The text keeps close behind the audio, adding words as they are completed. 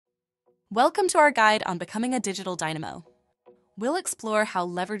Welcome to our guide on becoming a digital dynamo. We'll explore how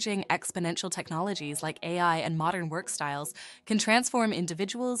leveraging exponential technologies like AI and modern work styles can transform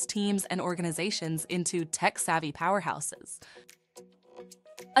individuals, teams, and organizations into tech-savvy powerhouses.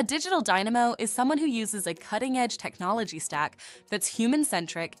 A digital dynamo is someone who uses a cutting-edge technology stack that's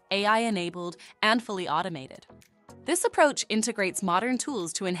human-centric, AI-enabled, and fully automated. This approach integrates modern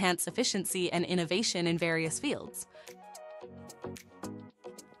tools to enhance efficiency and innovation in various fields.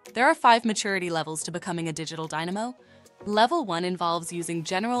 There are 5 maturity levels to becoming a digital dynamo. Level 1 involves using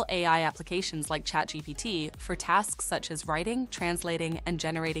general AI applications like ChatGPT for tasks such as writing, translating, and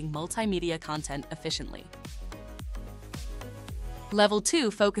generating multimedia content efficiently. Level 2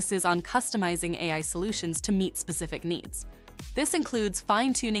 focuses on customizing AI solutions to meet specific needs. This includes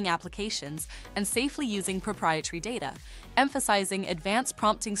fine-tuning applications and safely using proprietary data, emphasizing advanced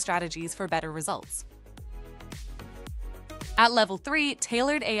prompting strategies for better results. At Level 3,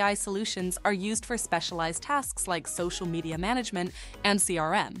 tailored AI solutions are used for specialized tasks like social media management and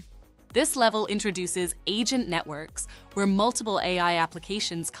CRM. This level introduces agent networks, where multiple AI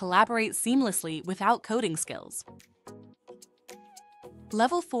applications collaborate seamlessly without coding skills.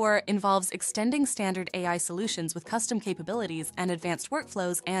 Level 4 involves extending standard AI solutions with custom capabilities and advanced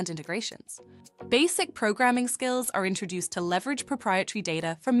workflows and integrations. Basic programming skills are introduced to leverage proprietary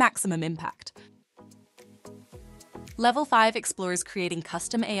data for maximum impact. Level 5 explores creating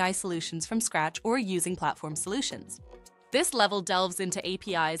custom AI solutions from scratch or using platform solutions. This level delves into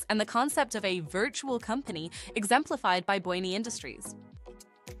APIs and the concept of a virtual company exemplified by Boeni Industries.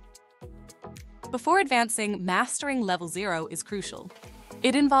 Before advancing, mastering Level 0 is crucial.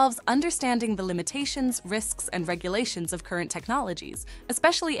 It involves understanding the limitations, risks, and regulations of current technologies,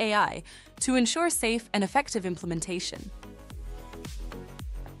 especially AI, to ensure safe and effective implementation.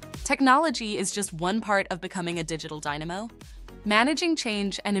 Technology is just one part of becoming a digital dynamo. Managing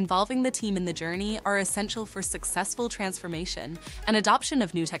change and involving the team in the journey are essential for successful transformation and adoption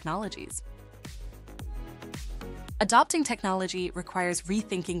of new technologies. Adopting technology requires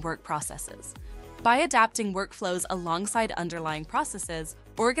rethinking work processes. By adapting workflows alongside underlying processes,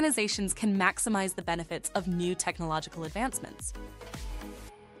 organizations can maximize the benefits of new technological advancements.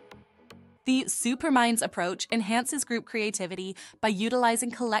 The superminds approach enhances group creativity by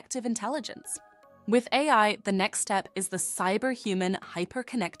utilizing collective intelligence. With AI, the next step is the cyber-human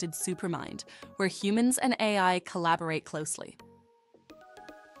hyper-connected supermind, where humans and AI collaborate closely.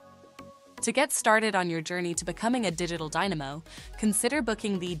 To get started on your journey to becoming a digital dynamo, consider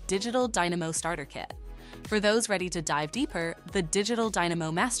booking the Digital Dynamo Starter Kit. For those ready to dive deeper, the Digital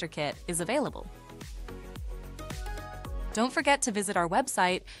Dynamo Master Kit is available. Don't forget to visit our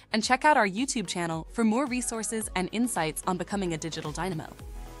website and check out our YouTube channel for more resources and insights on becoming a digital dynamo.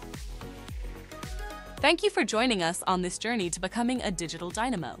 Thank you for joining us on this journey to becoming a digital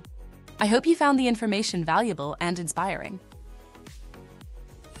dynamo. I hope you found the information valuable and inspiring.